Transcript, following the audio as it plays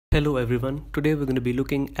Hello everyone, today we're going to be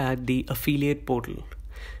looking at the affiliate portal.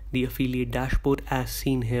 The affiliate dashboard as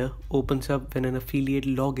seen here opens up when an affiliate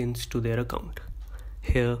logins to their account.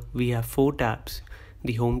 Here we have 4 tabs: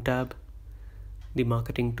 the Home tab, the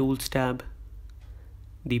Marketing Tools tab,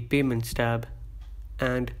 the Payments tab,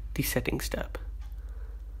 and the Settings tab.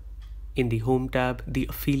 In the Home tab, the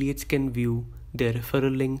affiliates can view their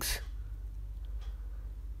referral links,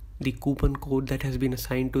 the coupon code that has been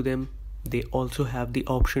assigned to them. They also have the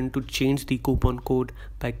option to change the coupon code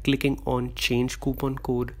by clicking on Change Coupon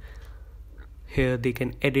Code. Here they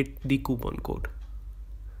can edit the coupon code.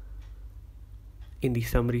 In the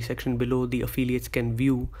summary section below, the affiliates can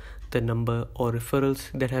view the number or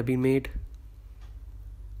referrals that have been made,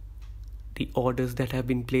 the orders that have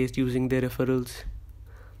been placed using their referrals,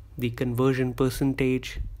 the conversion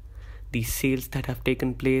percentage, the sales that have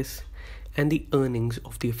taken place, and the earnings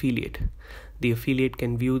of the affiliate. The affiliate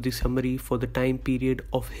can view the summary for the time period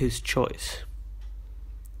of his choice.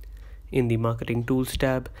 In the Marketing Tools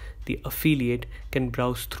tab, the affiliate can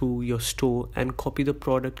browse through your store and copy the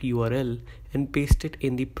product URL and paste it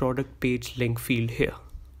in the product page link field here.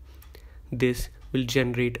 This will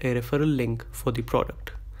generate a referral link for the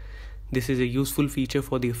product. This is a useful feature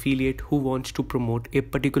for the affiliate who wants to promote a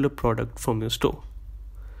particular product from your store.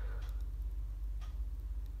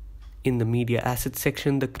 In the Media Assets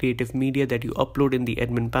section, the creative media that you upload in the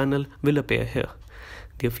admin panel will appear here.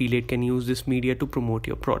 The affiliate can use this media to promote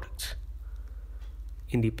your products.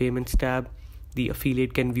 In the Payments tab, the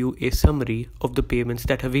affiliate can view a summary of the payments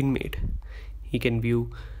that have been made. He can view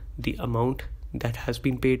the amount that has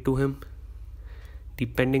been paid to him, the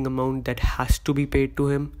pending amount that has to be paid to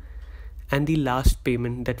him, and the last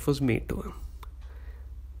payment that was made to him.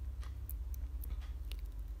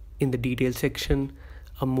 In the Details section,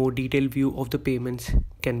 a more detailed view of the payments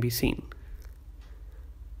can be seen.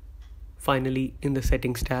 Finally, in the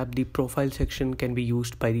Settings tab, the Profile section can be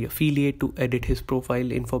used by the affiliate to edit his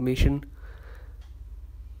profile information.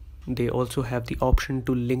 They also have the option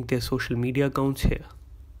to link their social media accounts here.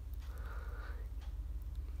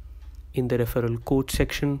 In the Referral Code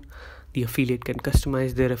section, the affiliate can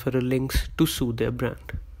customize their referral links to suit their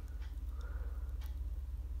brand.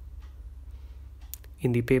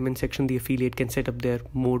 In the Payment section, the affiliate can set up their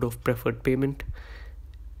mode of preferred payment.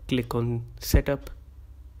 Click on Setup,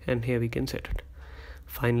 and here we can set it.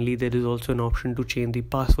 Finally, there is also an option to change the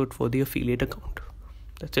password for the affiliate account.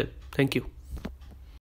 That's it. Thank you.